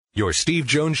Your Steve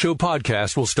Jones Show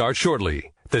podcast will start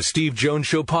shortly. The Steve Jones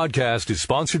Show podcast is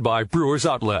sponsored by Brewers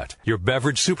Outlet, your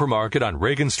beverage supermarket on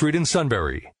Reagan Street in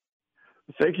Sunbury.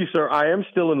 Thank you, sir. I am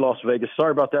still in Las Vegas.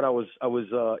 Sorry about that. I was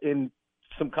in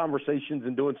some conversations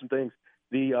and doing some things.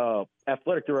 The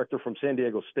athletic director from San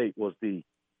Diego State was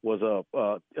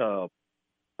a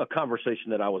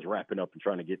conversation that I was wrapping up and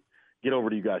trying to get over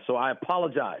to you guys. So I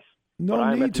apologize.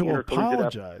 No need to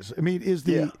apologize. I mean, is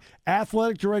the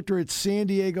athletic director at San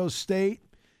Diego State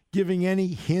giving any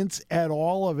hints at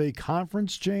all of a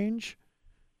conference change?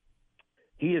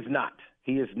 He is not.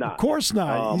 He is not. Of course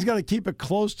not. He's got to keep it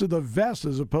close to the vest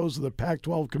as opposed to the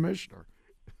Pac-12 commissioner.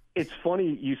 It's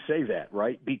funny you say that,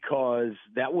 right? Because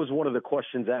that was one of the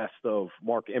questions asked of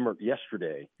Mark Emmert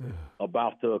yesterday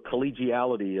about the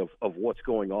collegiality of what's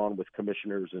going on with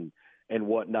commissioners and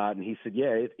whatnot. And he said,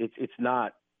 it's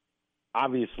not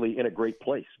obviously in a great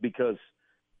place because,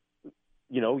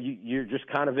 you're just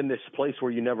kind of in this place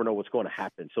where you never know what's going to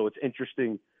happen. So it's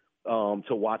interesting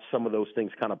to watch some of those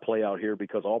things kind of play out here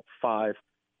because all 5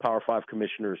 Power 5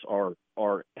 commissioners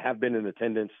have been in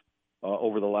attendance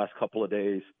over the last couple of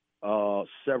days.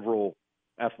 Several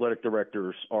athletic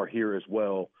directors are here as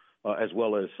well as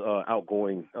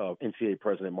outgoing NCAA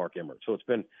President Mark Emmert. So it's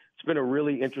been a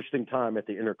really interesting time at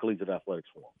the Intercollegiate Athletics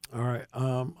Forum. All right,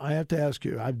 I have to ask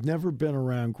you. I've never been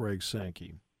around Greg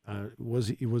Sankey. Was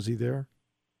he there?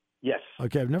 Yes.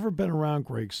 Okay, I've never been around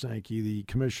Greg Sankey, the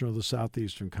commissioner of the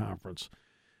Southeastern Conference,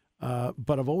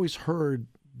 but I've always heard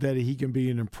that he can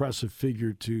be an impressive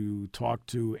figure to talk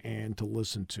to and to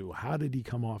listen to. How did he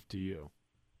come off to you?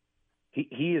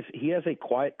 He has a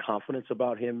quiet confidence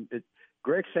about him.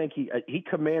 Greg Sankey, he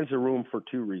commands a room for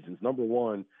 2 reasons. Number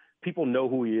one, people know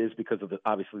who he is because of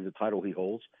obviously the title he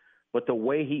holds. But the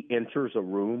way he enters a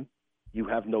room, you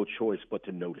have no choice but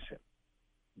to notice him.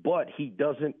 But he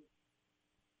doesn't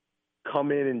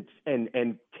come in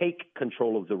and take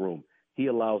control of the room. He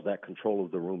allows that control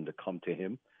of the room to come to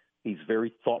him. He's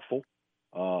very thoughtful.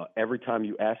 Every time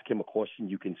you ask him a question,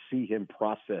 you can see him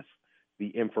process the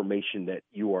information that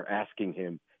you are asking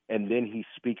him. And then he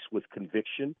speaks with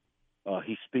conviction.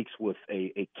 He speaks with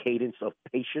a cadence of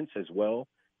patience as well.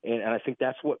 And I think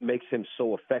that's what makes him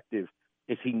so effective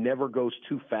is he never goes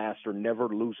too fast or never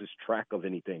loses track of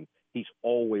anything. He's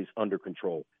always under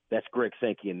control. That's Greg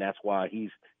Sankey, and that's why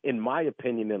he's, in my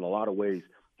opinion, in a lot of ways,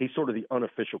 he's sort of the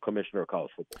unofficial commissioner of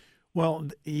college football. Well,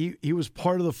 he was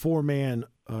part of the 4-man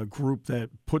group that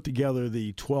put together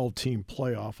the 12-team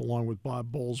playoff along with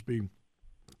Bob Bowlesby,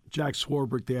 Jack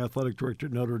Swarbrick, the athletic director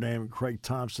at Notre Dame, and Craig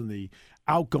Thompson, the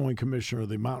outgoing commissioner of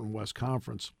the Mountain West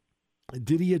Conference.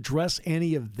 Did he address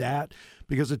any of that?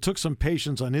 Because it took some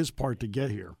patience on his part to get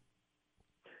here.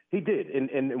 He did.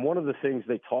 And one of the things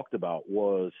they talked about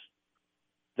was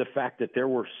the fact that there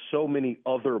were so many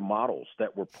other models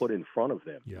that were put in front of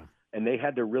them. Yeah. And they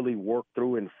had to really work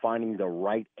through in finding the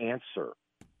right answer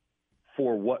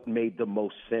for what made the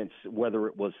most sense, whether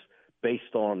it was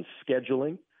based on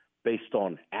scheduling, based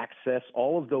on access.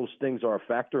 All of those things are a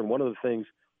factor. And one of the things,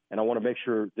 and I want to make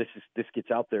sure this gets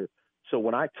out there. So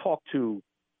when I talked to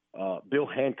Bill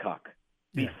Hancock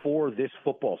before this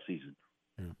football season,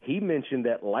 he mentioned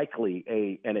that likely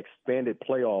an expanded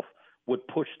playoff would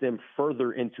push them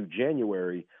further into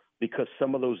January because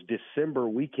some of those December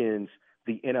weekends,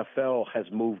 the NFL has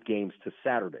moved games to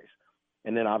Saturdays.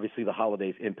 And then obviously the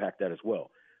holidays impact that as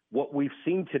well. What we've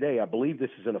seen today, I believe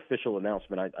this is an official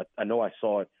announcement. I know I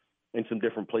saw it in some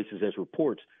different places as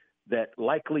reports, that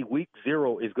likely week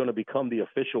 0 is going to become the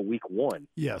official week 1.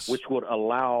 Yes. Which would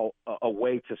allow a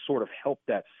way to sort of help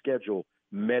that schedule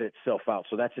met itself out.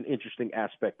 So that's an interesting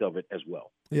aspect of it as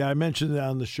well. Yeah, I mentioned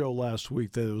on the show last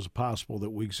week that it was possible that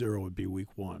week 0 would be week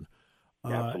 1.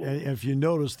 And if you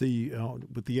notice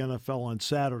with the NFL on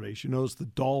Saturdays, you notice the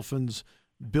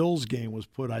Dolphins-Bills game was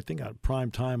put, I think, at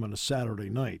prime time on a Saturday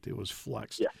night. It was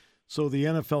flexed. Yeah. So the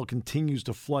NFL continues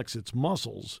to flex its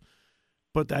muscles.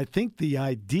 But I think the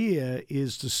idea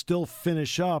is to still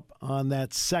finish up on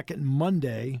that second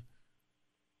Monday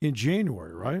in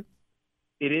January, right?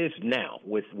 It is now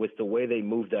with the way they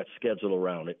move that schedule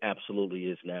around. It absolutely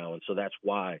is now. And so that's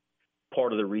why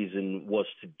part of the reason was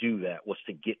to do that, was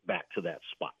to get back to that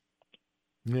spot.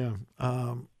 Yeah.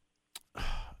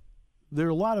 There are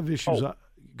a lot of issues.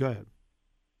 Go ahead.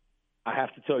 I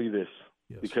have to tell you this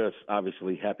because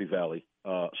obviously Happy Valley.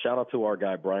 Shout out to our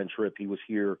guy, Brian Tripp. He was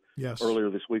here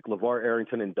earlier this week. LeVar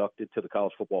Arrington inducted to the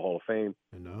College Football Hall of Fame.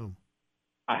 I know.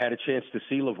 I had a chance to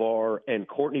see LeVar and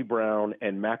Courtney Brown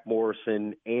and Mac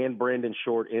Morrison and Brandon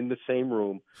Short in the same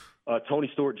room. Tony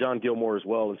Stewart, John Gilmore as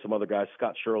well, and some other guys.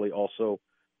 Scott Shirley also.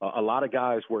 A lot of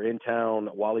guys were in town.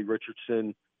 Wally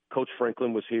Richardson, Coach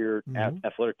Franklin was here,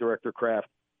 Athletic Director Kraft.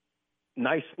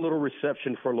 Nice little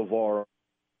reception for LeVar.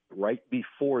 Right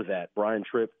before that, Brian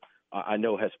Tripp, I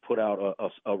know, has put out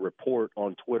a report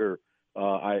on Twitter.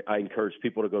 I encourage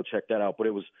people to go check that out. But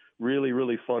it was really,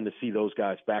 really fun to see those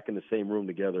guys back in the same room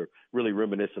together, really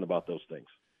reminiscing about those things.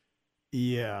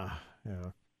 Yeah.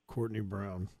 Courtney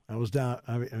Brown. I was down.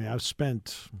 I mean, I've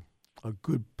spent a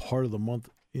good part of the month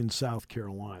in South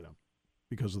Carolina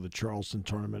because of the Charleston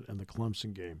tournament and the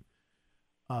Clemson game.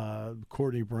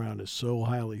 Courtney Brown is so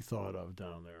highly thought of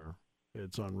down there.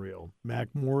 It's unreal. Mac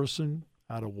Morrison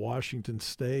out of Washington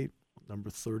State, number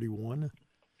 31.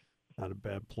 Not a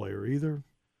bad player either.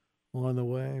 On the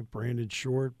way, Brandon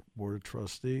Short, board of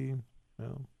trustee. Well,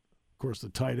 of course, the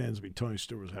tight ends. I mean, Tony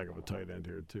Stewart was a heck of a tight end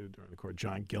here, too, during the course.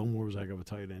 John Gilmore was a heck of a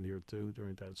tight end here, too,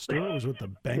 during that. Stewart was with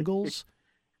the Bengals,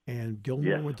 and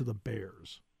Gilmore went to the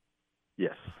Bears.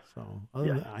 Yes. So, other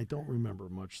than that, I don't remember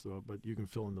much, though, but you can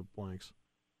fill in the blanks.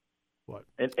 What?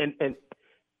 And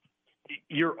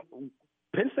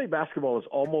Penn State basketball is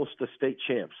almost the state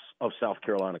champs of South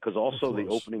Carolina, because also the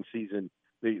opening season,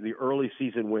 the early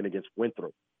season win against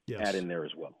Winthrop, add in there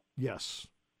as well. Yes.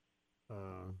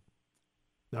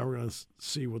 Now we're going to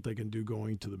see what they can do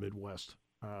going to the Midwest,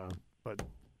 but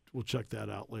we'll check that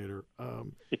out later.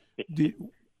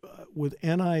 With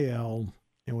NIL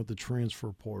and with the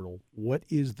transfer portal, what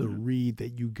is the read that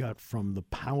you got from the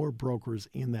power brokers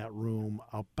in that room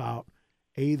about,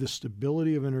 A, the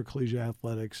stability of intercollegiate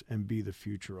athletics, and B, the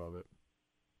future of it?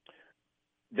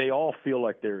 They all feel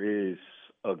like there is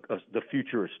the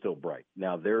future is still bright.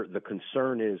 Now, the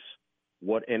concern is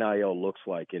what NIL looks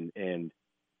like, and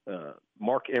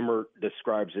Mark Emmert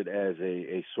describes it as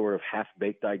a sort of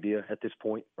half-baked idea at this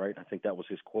point, right? I think that was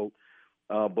his quote.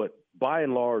 But by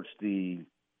and large, the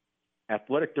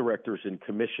athletic directors and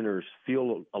commissioners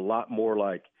feel a lot more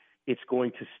like it's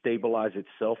going to stabilize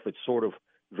itself. It's sort of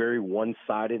very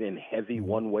one-sided and heavy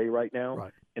one way right now,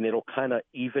 and it'll kind of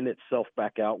even itself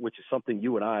back out, which is something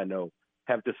you and I know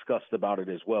have discussed about it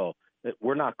as well. That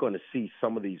we're not going to see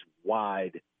some of these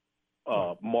wide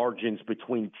margins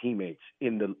between teammates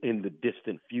in the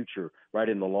distant future, right?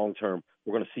 In the long term,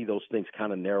 we're going to see those things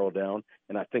kind of narrow down,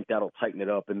 and I think that'll tighten it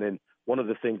up. And then one of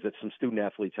the things that some student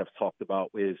athletes have talked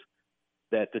about is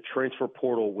that the transfer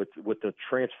portal with the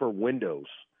transfer windows,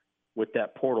 with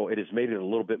that portal, it has made it a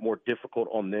little bit more difficult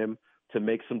on them to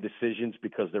make some decisions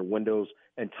because their windows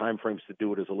and timeframes to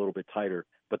do it is a little bit tighter.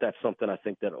 But that's something I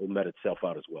think that will met itself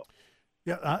out as well.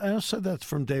 Yeah, I said that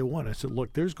from day one. I said,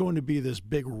 look, there's going to be this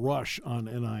big rush on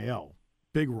NIL,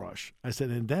 big rush. I said,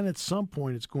 and then at some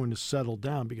point it's going to settle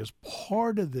down, because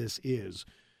part of this is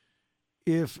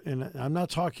and I'm not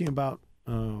talking about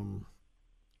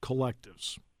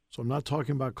collectives. So I'm not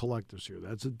talking about collectives here.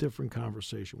 That's a different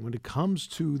conversation. When it comes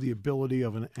to the ability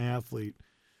of an athlete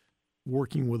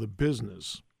working with a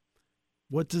business,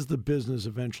 what does the business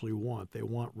eventually want? They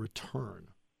want return.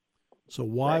 So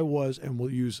I'll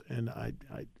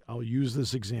use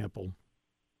this example.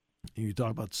 You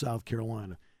talk about South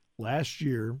Carolina. Last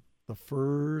year, the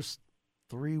first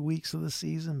 3 weeks of the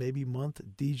season, maybe month,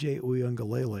 DJ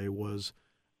Uiagalelei was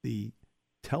the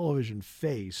television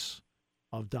face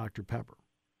of Dr. Pepper.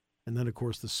 And then, of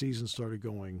course, the season started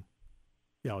going,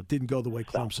 it didn't go the way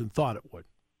Clemson thought it would.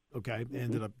 Okay, they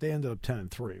ended up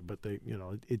 10-3, but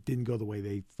it didn't go the way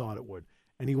they thought it would,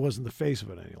 and he wasn't the face of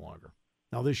it any longer.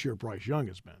 Now this year, Bryce Young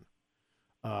has been,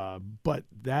 but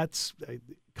that's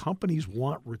companies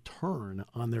want return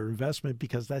on their investment,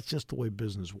 because that's just the way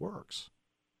business works.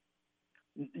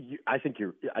 I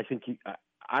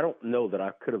don't know that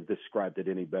I could have described it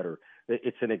any better.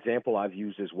 It's an example I've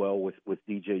used as well with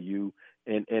DJU,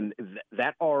 and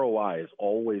that ROI is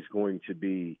always going to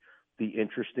be the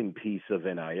interesting piece of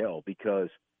NIL, because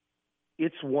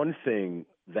it's one thing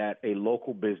that a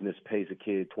local business pays a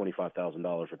kid $25,000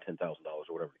 or $10,000 or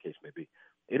whatever the case may be.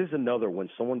 It is another when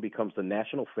someone becomes the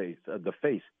national face, the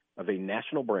face of a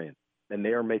national brand, and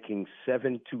they are making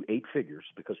 7 to 8 figures,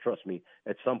 because trust me,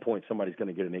 at some point somebody's going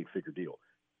to get an 8-figure deal.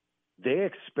 They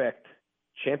expect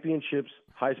championships,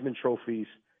 Heisman trophies,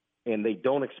 and they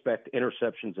don't expect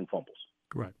interceptions and fumbles.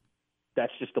 Correct.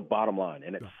 That's just the bottom line.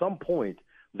 And at some point,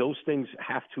 those things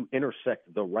have to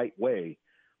intersect the right way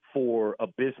for a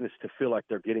business to feel like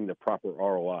they're getting the proper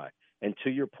ROI. And to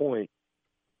your point,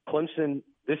 Clemson,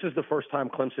 this is the first time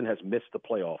Clemson has missed the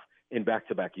playoff in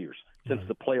back-to-back years since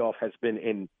the playoff has been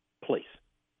in place.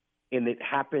 And it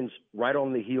happens right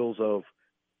on the heels of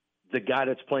the guy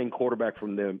that's playing quarterback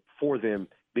for them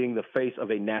being the face of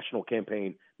a national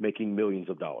campaign, making millions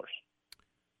of dollars.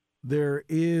 There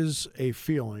is a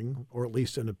feeling, or at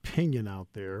least an opinion out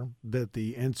there, that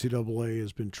the NCAA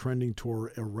has been trending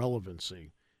toward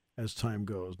irrelevancy. as time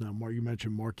goes. Now, Mark, you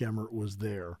mentioned Mark Emmert was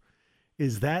there.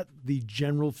 Is that the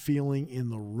general feeling in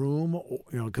the room?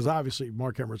 Because obviously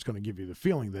Mark Emmert's going to give you the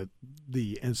feeling that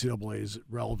the NCAA is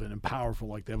relevant and powerful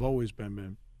like they've always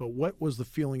been. But what was the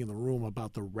feeling in the room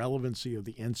about the relevancy of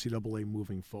the NCAA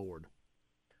moving forward?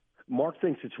 Mark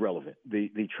thinks it's relevant.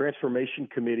 The transformation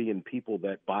committee and people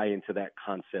that buy into that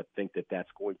concept think that that's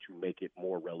going to make it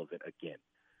more relevant again.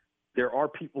 There are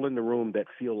people in the room that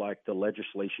feel like the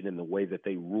legislation and the way that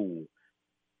they rule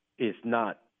is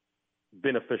not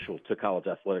beneficial to college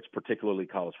athletics, particularly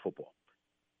college football.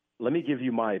 Let me give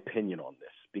you my opinion on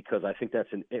this, because I think that's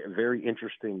a very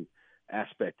interesting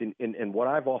aspect. And what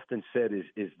I've often said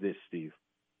is this, Steve.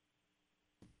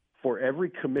 For every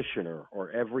commissioner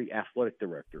or every athletic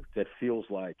director that feels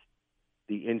like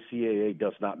the NCAA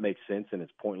does not make sense and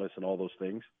it's pointless and all those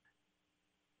things,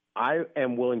 I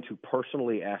am willing to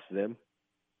personally ask them,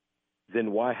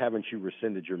 then why haven't you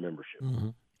rescinded your membership? Mm-hmm.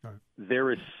 Right.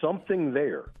 There is something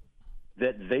there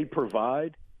that they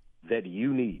provide that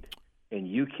you need, and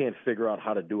you can't figure out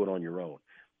how to do it on your own.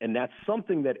 And that's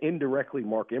something that indirectly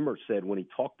Mark Emmert said when he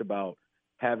talked about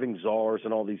having czars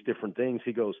and all these different things.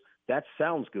 He goes, that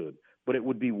sounds good, but it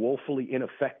would be woefully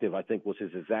ineffective, I think was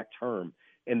his exact term.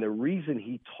 And the reason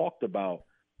he talked about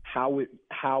how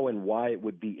and why it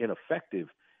would be ineffective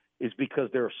is because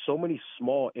there are so many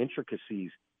small intricacies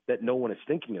that no one is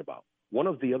thinking about. One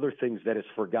of the other things that is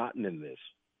forgotten in this,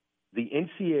 the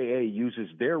NCAA uses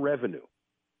their revenue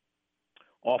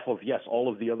off of, yes,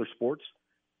 all of the other sports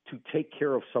to take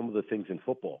care of some of the things in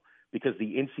football, because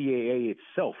the NCAA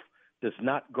itself does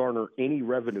not garner any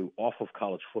revenue off of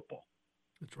college football.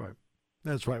 That's right.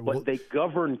 That's right. But they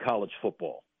govern college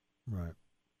football. Right.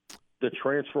 The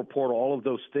transfer portal, all of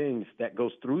those things that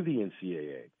goes through the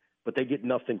NCAA, but they get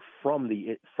nothing from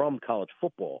college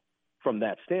football from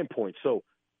that standpoint. So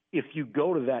if you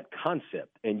go to that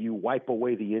concept and you wipe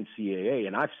away the NCAA,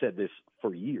 and I've said this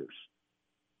for years,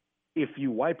 if you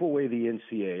wipe away the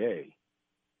NCAA,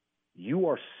 you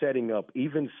are setting up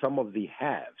even some of the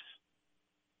haves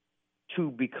to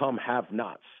become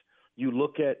have-nots. You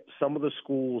look at some of the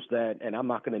schools that, and I'm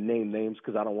not going to name names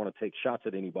because I don't want to take shots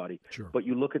at anybody, sure, but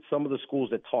you look at some of the schools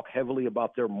that talk heavily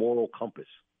about their moral compass.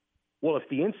 Well, if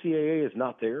the NCAA is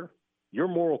not there, your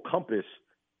moral compass,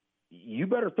 you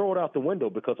better throw it out the window,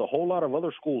 because a whole lot of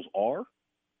other schools are.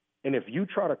 And if you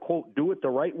try to, quote, do it the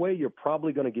right way, you're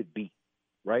probably going to get beat,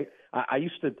 right? I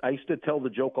used to tell the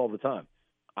joke all the time.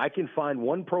 I can find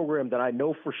one program that I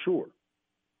know for sure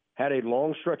had a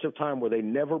long stretch of time where they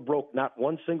never broke not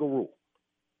one single rule.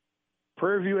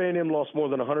 Prairie View A&M lost more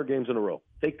than 100 games in a row.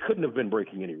 They couldn't have been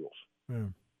breaking any rules. Yeah.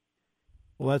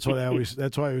 Well, that's why I always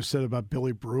said about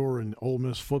Billy Brewer and Ole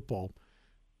Miss football.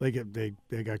 They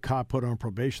got caught, put on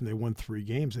probation. They won 3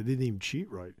 games. They didn't even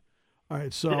cheat right. All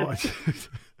right, so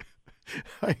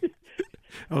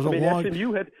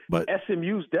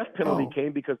SMU's death penalty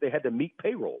came because they had to meet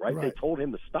payroll, right? They told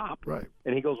him to stop, right?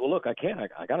 And he goes, "Well, look, I can't.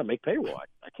 I got to make payroll.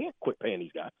 I can't quit paying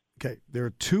these guys." Okay, there are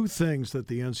 2 things that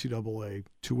the NCAA,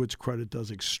 to its credit, does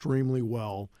extremely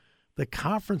well. The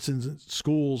conferences and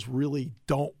schools really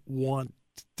don't want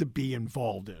to be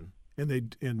involved in,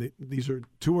 and these are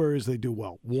 2 areas they do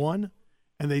well. One,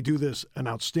 and they do an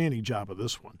outstanding job of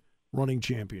this one, running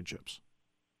championships.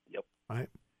 Yep. Right.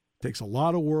 Takes a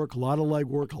lot of work, a lot of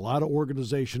legwork, a lot of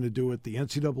organization to do it. The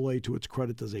NCAA, to its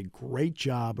credit, does a great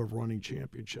job of running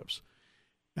championships.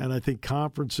 And I think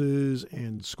conferences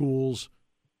and schools,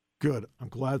 good. I'm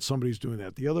glad somebody's doing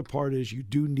that. The other part is you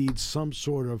do need some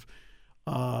sort of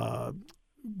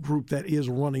group that is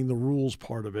running the rules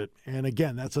part of it. And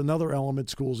again, that's another element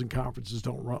schools and conferences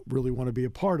don't really want to be a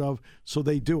part of, so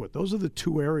they do it. Those are the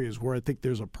 2 areas where I think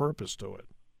there's a purpose to it.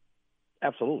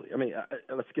 Absolutely. I mean,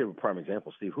 let's give a prime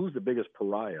example, Steve. Who's the biggest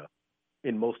pariah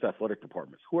in most athletic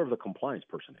departments? Whoever the compliance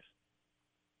person is.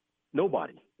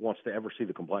 Nobody wants to ever see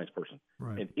the compliance person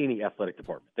in any athletic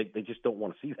department. They just don't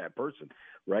want to see that person,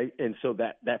 right? And so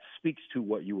that speaks to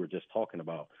what you were just talking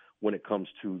about when it comes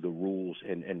to the rules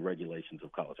and regulations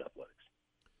of college athletics.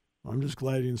 I'm just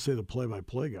glad you didn't say the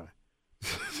play-by-play guy.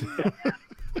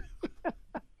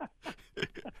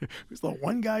 Who's the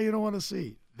one guy you don't want to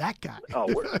see? That guy.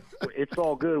 It's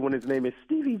all good when his name is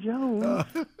Stevie Jones.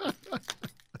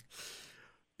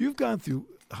 You've gone through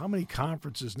how many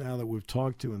conferences now that we've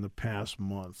talked to in the past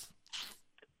month?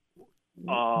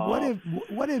 What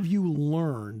have you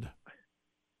learned?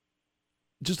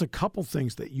 Just a couple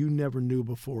things that you never knew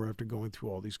before after going through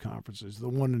all these conferences. The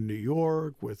one in New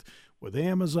York with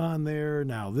Amazon there,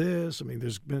 now this. I mean,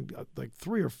 there's been like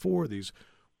 3 or 4 of these.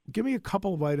 Give me a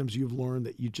couple of items you've learned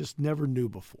that you just never knew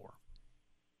before.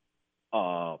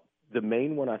 The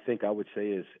main one I think I would say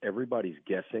is everybody's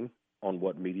guessing on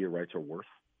what media rights are worth,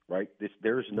 right?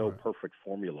 There's no Right. perfect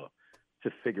formula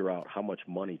to figure out how much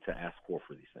money to ask for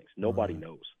these things. Nobody Right.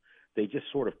 knows. They just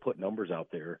sort of put numbers out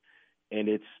there, and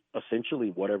it's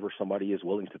essentially whatever somebody is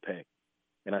willing to pay.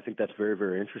 And I think that's very,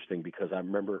 very interesting because I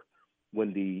remember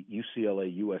when the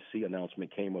UCLA-USC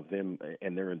announcement came of them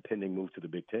and their impending move to the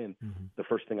Big Ten, Mm-hmm. the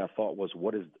first thing I thought was,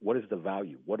 what is the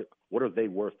value? What are they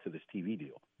worth to this TV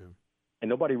deal? Yeah. And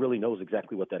nobody really knows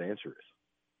exactly what that answer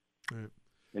is. Right.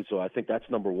 And so I think that's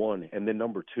number one. And then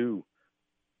number two,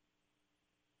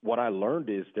 what I learned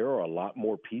is there are a lot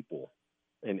more people,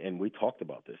 and we talked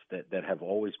about this, that have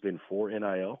always been for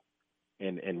NIL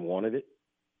and wanted it,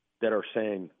 that are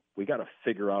saying we got to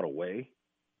figure out a way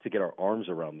to get our arms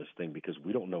around this thing because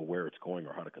we don't know where it's going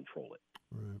or how to control it.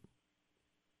 Right.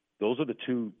 Those are the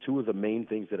two of the main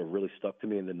things that have really stuck to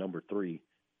me. And then number three,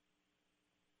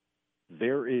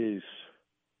 there is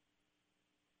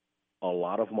a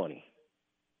lot of money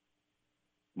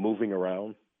moving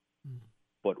around,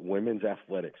 but women's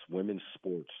athletics, women's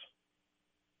sports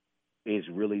is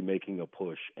really making a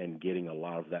push and getting a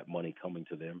lot of that money coming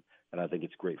to them. And I think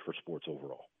it's great for sports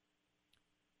overall.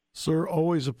 Sir,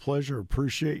 always a pleasure.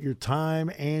 Appreciate your time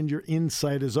and your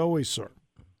insight as always, sir.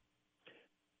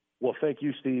 Well, thank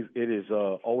you, Steve. It is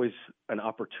always an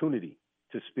opportunity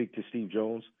to speak to Steve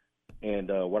Jones. And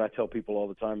what I tell people all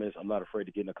the time is I'm not afraid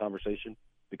to get in a conversation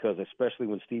because especially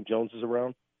when Steve Jones is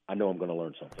around, I know I'm going to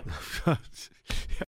learn something.